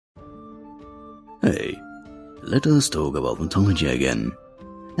Hey, let us talk about mythology again.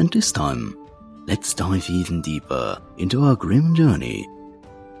 And this time, let's dive even deeper into our grim journey,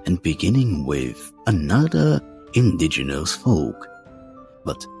 and beginning with another indigenous folk.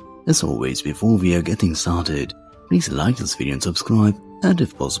 But as always, before we are getting started, please like this video and subscribe, and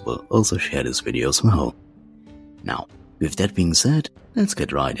if possible, also share this video as well. Now, with that being said, let's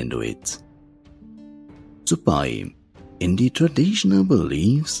get right into it. Supay, in the traditional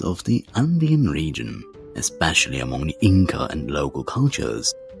beliefs of the Andean region, especially among the Inca and local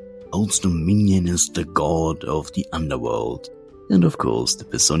cultures, holds dominion as the god of the underworld, and of course the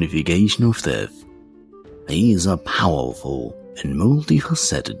personification of death. He is a powerful and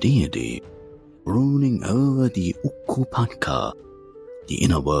multifaceted deity, ruling over the Ukupanka, the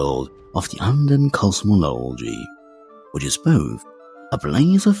inner world of the Andean cosmology, which is both a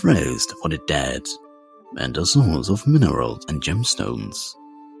place of rest for the dead and a source of minerals and gemstones.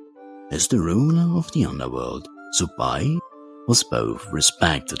 As the ruler of the underworld, Supay was both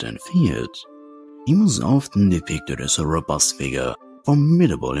respected and feared. He was often depicted as a robust figure,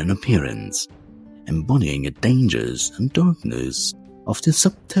 formidable in appearance, embodying the dangers and darkness of the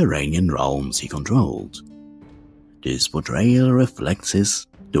subterranean realms he controlled. This portrayal reflects his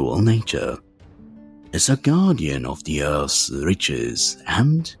dual nature, as a guardian of the earth's riches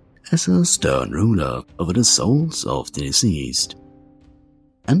and as a stern ruler over the souls of the deceased.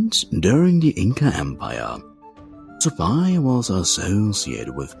 And during the Inca Empire, Supay was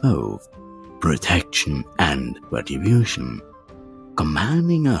associated with both protection and retribution,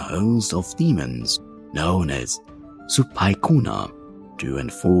 commanding a host of demons known as Supaykuna to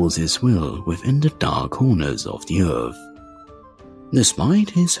enforce his will within the dark corners of the earth. Despite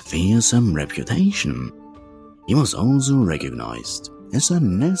his fearsome reputation, he was also recognized as a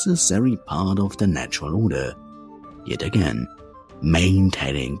necessary part of the natural order, yet again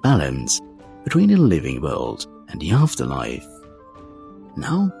maintaining balance between the living world and the afterlife.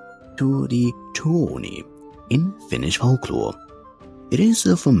 Now to the Tuoni in Finnish folklore. It is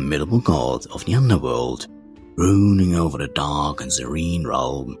a formidable god of the underworld, ruling over the dark and serene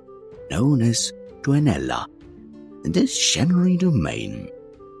realm known as Tuonela. This shadowy domain,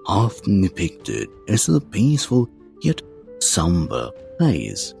 often depicted as a peaceful yet somber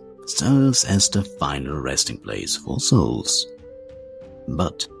place, serves as the final resting place for souls.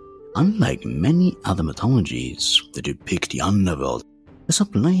 But unlike many other mythologies that depict the underworld as a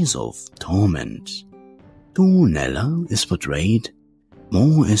place of torment, Tuonela is portrayed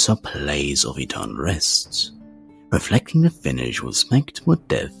more as a place of eternal rest, reflecting the Finnish respect for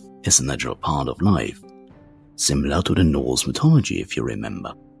death as a natural part of life, similar to the Norse mythology if you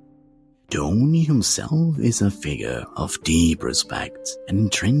remember. Tuoni himself is a figure of deep respect and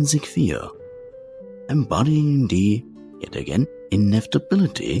intrinsic fear, embodying the, yet again,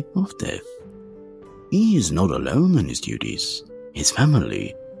 inevitability of death. He is not alone in his duties. His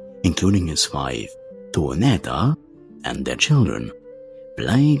family, including his wife, Tuoneta, and their children,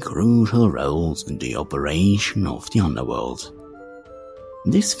 play crucial roles in the operation of the underworld.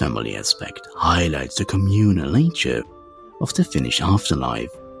 This family aspect highlights the communal nature of the Finnish afterlife,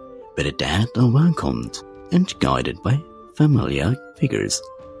 where the dead are welcomed and guided by familiar figures.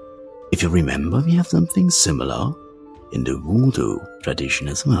 If you remember, we have something similar in the voodoo tradition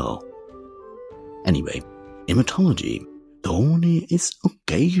as well. Anyway, in mythology, Tuoni is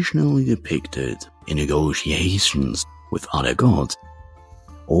occasionally depicted in negotiations with other gods,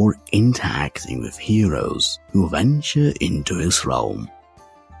 or interacting with heroes who venture into his realm,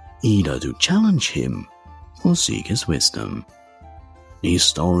 either to challenge him or seek his wisdom. These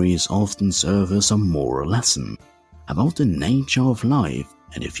stories often serve as a moral lesson about the nature of life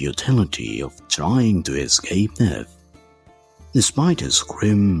and the futility of trying to escape death. Despite his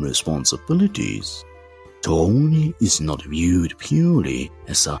grim responsibilities, Tuoni is not viewed purely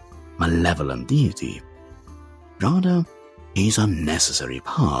as a malevolent deity. Rather, he is a necessary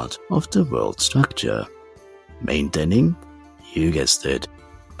part of the world structure, maintaining, you guessed it,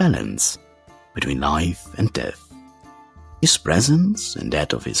 balance between life and death. His presence and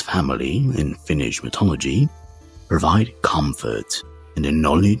that of his family in Finnish mythology provide comfort in the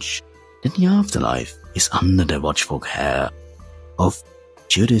knowledge that the afterlife is under the watchful care of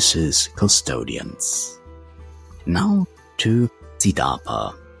judicious custodians. Now to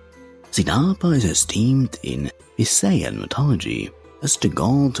Sidapa. Sidapa is esteemed in Vasayan mythology as the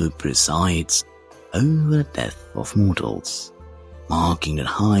god who presides over the death of mortals, marking the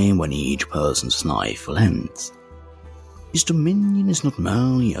time when each person's life will end. His dominion is not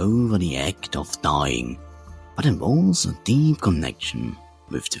merely over the act of dying, but involves a deep connection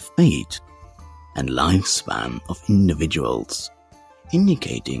with the fate and lifespan of individuals,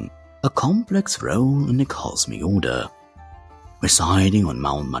 indicating a complex role in the cosmic order. Residing on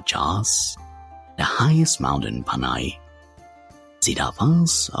Mount Majas, the highest mountain in Panay,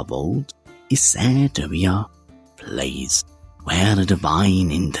 Sidapa's abode is said to be a place where the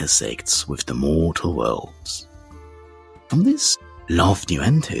divine intersects with the mortal worlds. From this lofty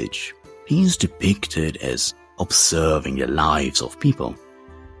vantage, he is depicted as observing the lives of people,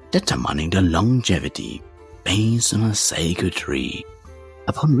 determining their longevity based on a sacred tree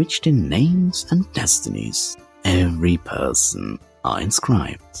upon which the names and destinies of every person are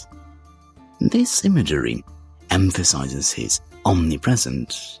inscribed. This imagery emphasizes his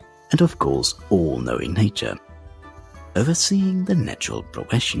omnipresent and of course all-knowing nature, overseeing the natural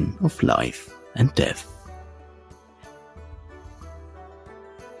progression of life and death.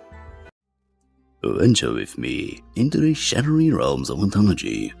 Venture with me into the shadowy realms of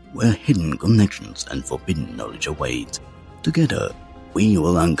mythology, where hidden connections and forbidden knowledge await. Together, we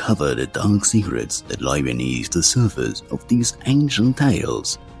will uncover the dark secrets that lie beneath the surface of these ancient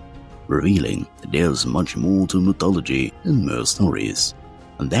tales, revealing that there's much more to mythology than mere stories,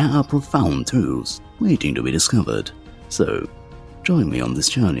 and there are profound truths waiting to be discovered. So, join me on this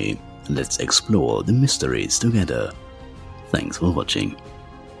journey and let's explore the mysteries together. Thanks for watching.